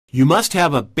You must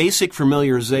have a basic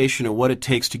familiarization of what it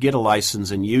takes to get a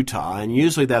license in Utah, and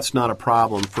usually that's not a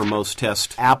problem for most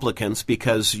test applicants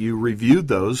because you reviewed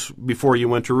those before you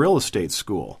went to real estate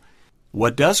school.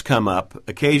 What does come up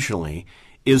occasionally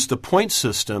is the point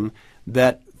system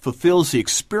that fulfills the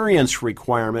experience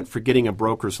requirement for getting a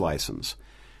broker's license.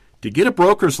 To get a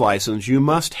broker's license, you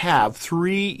must have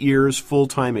 3 years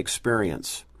full-time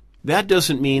experience. That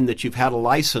doesn't mean that you've had a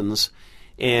license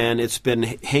and it's been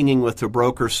hanging with the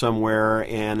broker somewhere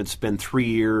and it's been 3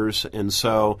 years and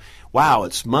so, wow,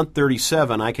 it's month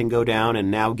 37, I can go down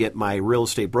and now get my real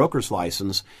estate broker's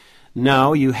license.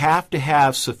 No, you have to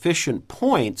have sufficient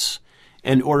points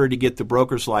in order to get the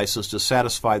broker's license to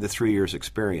satisfy the 3 years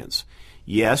experience.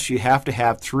 Yes, you have to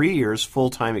have 3 years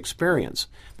full-time experience.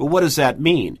 But what does that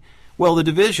mean? Well, the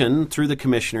division, through the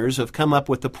commissioners, have come up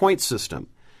with the point system.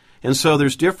 And so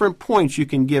there's different points you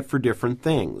can get for different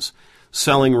things.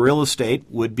 Selling real estate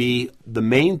would be the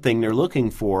main thing they're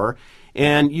looking for,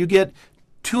 and you get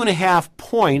 2.5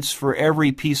 points for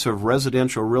every piece of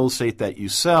residential real estate that you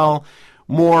sell,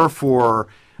 more for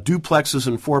duplexes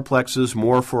and fourplexes,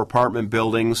 more for apartment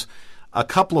buildings, a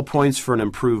couple of points for an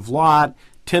improved lot,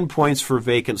 10 points for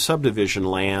vacant subdivision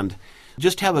land.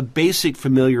 Just have a basic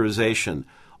familiarization.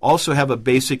 Also have a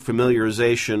basic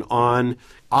familiarization on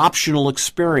optional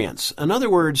experience. In other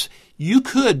words, you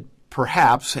could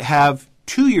perhaps have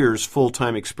 2 years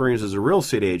full-time experience as a real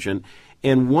estate agent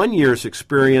and 1 year's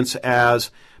experience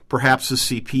as perhaps a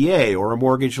CPA or a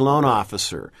mortgage loan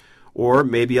officer, or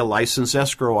maybe a licensed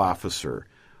escrow officer,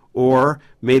 or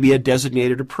maybe a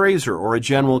designated appraiser or a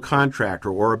general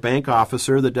contractor or a bank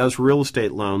officer that does real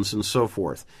estate loans and so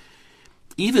forth.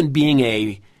 Even being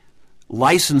a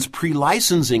licensed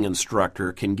pre-licensing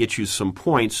instructor can get you some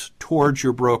points towards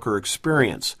your broker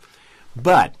experience.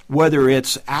 But whether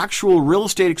it's actual real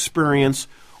estate experience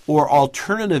or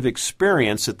alternative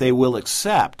experience that they will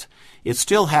accept, it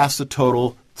still has to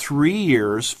total 3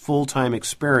 years full-time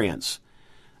experience.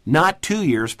 Not 2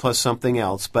 years plus something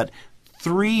else, but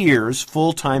 3 years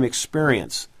full-time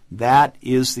experience. That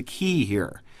is the key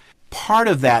here. Part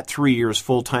of that 3 years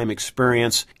full-time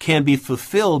experience can be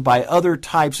fulfilled by other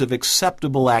types of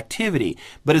acceptable activity,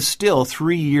 but it's still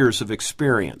 3 years of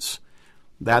experience.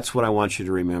 That's what I want you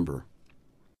to remember.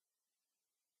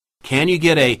 Can you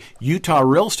get a Utah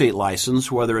real estate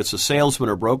license, whether it's a salesman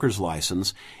or broker's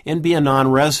license, and be a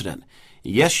non-resident?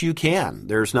 Yes, you can.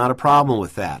 There's not a problem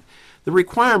with that. The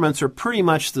requirements are pretty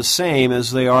much the same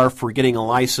as they are for getting a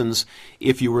license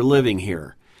if you were living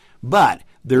here. But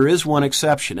there is one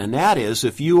exception, and that is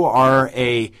if you are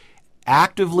a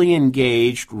actively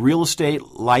engaged real estate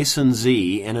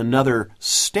licensee in another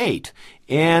state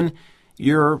and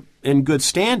you're in good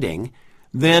standing,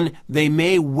 then they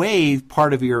may waive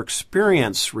part of your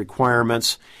experience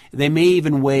requirements. They may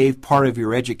even waive part of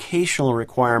your educational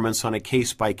requirements on a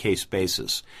case-by-case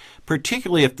basis,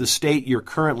 particularly if the state you're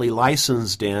currently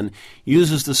licensed in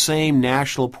uses the same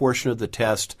national portion of the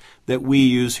test that we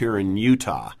use here in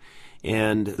Utah.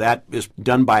 And that is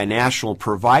done by a national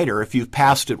provider. If you've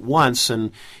passed it once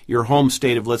in your home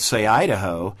state of, let's say,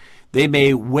 Idaho, they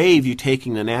may waive you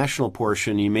taking the national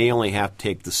portion. You may only have to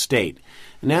take the state.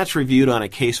 And that's reviewed on a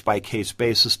case-by-case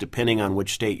basis depending on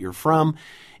which state you're from.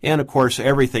 And, of course,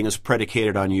 everything is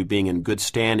predicated on you being in good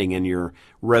standing in your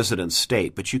resident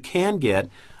state. But you can get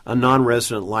a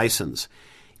non-resident license.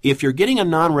 If you're getting a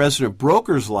non-resident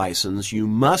broker's license, you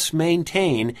must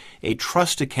maintain a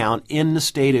trust account in the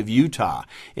state of Utah.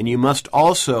 And you must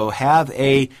also have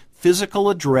a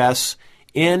physical address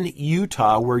in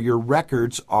Utah where your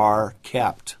records are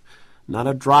kept. Not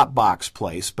a Dropbox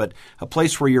place, but a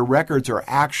place where your records are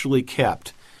actually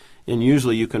kept. And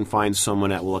usually you can find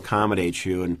someone that will accommodate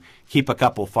you and keep a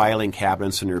couple filing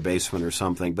cabinets in your basement or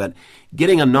something. But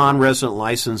getting a non-resident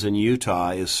license in Utah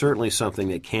is certainly something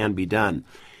that can be done.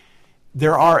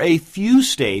 There are a few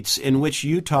states in which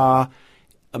Utah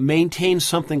maintains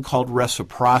something called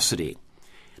reciprocity.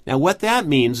 Now, what that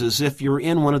means is if you're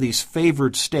in one of these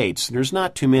favored states, and there's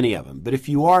not too many of them, but if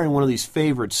you are in one of these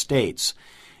favored states,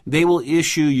 they will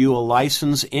issue you a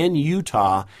license in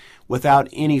Utah without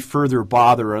any further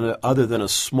bother other than a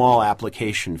small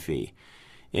application fee.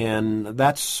 And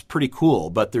that's pretty cool,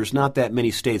 but there's not that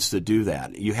many states that do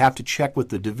that. You have to check with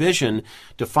the division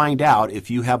to find out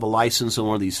if you have a license in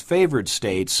one of these favored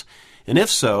states, and if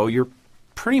so, you're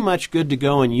pretty much good to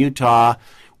go in Utah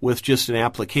with just an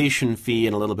application fee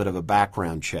and a little bit of a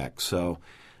background check. So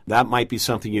that might be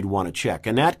something you'd want to check.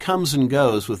 And that comes and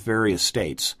goes with various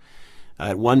states.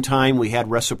 At one time, we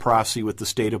had reciprocity with the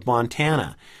state of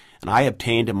Montana, and I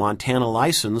obtained a Montana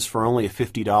license for only a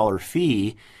 $50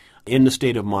 fee in the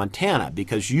state of Montana,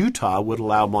 because Utah would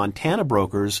allow Montana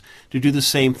brokers to do the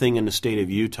same thing in the state of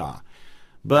Utah.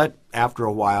 But after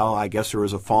a while, I guess there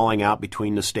was a falling out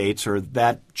between the states, or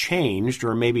that changed,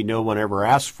 or maybe no one ever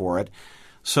asked for it.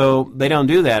 So they don't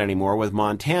do that anymore with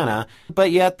Montana,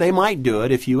 but yet they might do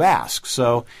it if you ask.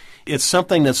 So it's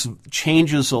something that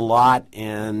changes a lot,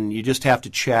 and you just have to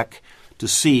check to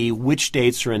see which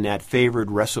states are in that favored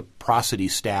reciprocity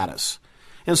status.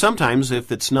 And sometimes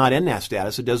if it's not in that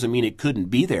status, it doesn't mean it couldn't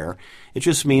be there. It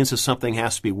just means that something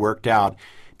has to be worked out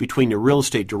between the real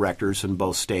estate directors in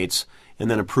both states and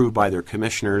then approved by their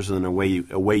commissioners, and then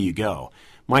away you go.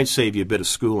 Might save you a bit of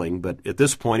schooling, but at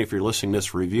this point, if you're listening to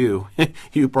this review,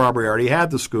 you probably already had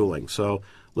the schooling. So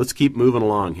let's keep moving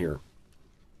along here.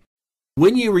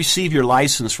 When you receive your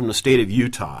license from the state of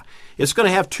Utah, it's going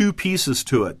to have two pieces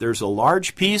to it. There's a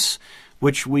large piece,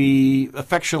 which we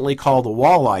affectionately call the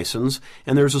wall license,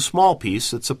 and there's a small piece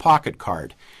that's a pocket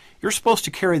card. You're supposed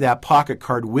to carry that pocket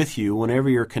card with you whenever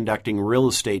you're conducting real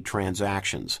estate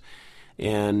transactions.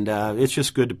 And it's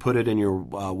just good to put it in your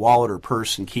wallet or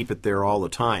purse and keep it there all the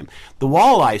time. The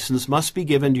wall license must be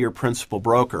given to your principal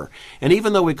broker. And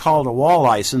even though we call it a wall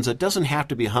license, it doesn't have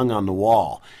to be hung on the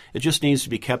wall. It just needs to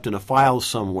be kept in a file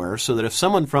somewhere so that if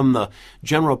someone from the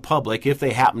general public, if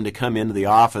they happen to come into the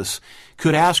office,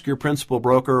 could ask your principal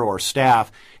broker or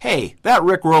staff, hey, that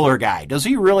Rick Roller guy, does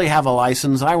he really have a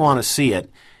license? I want to see it.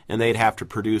 And they'd have to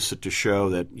produce it to show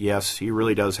that, yes, he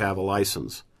really does have a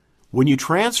license. When you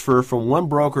transfer from one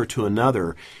broker to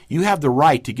another, you have the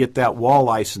right to get that wall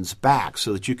license back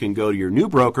so that you can go to your new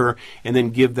broker and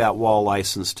then give that wall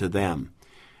license to them.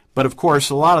 But of course,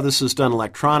 a lot of this is done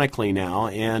electronically now,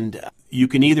 and you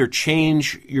can either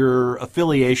change your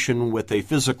affiliation with a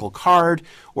physical card,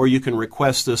 or you can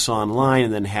request this online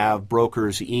and then have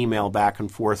brokers email back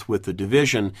and forth with the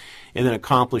division and then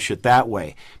accomplish it that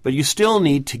way. But you still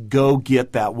need to go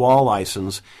get that wall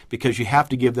license because you have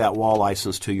to give that wall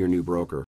license to your new broker.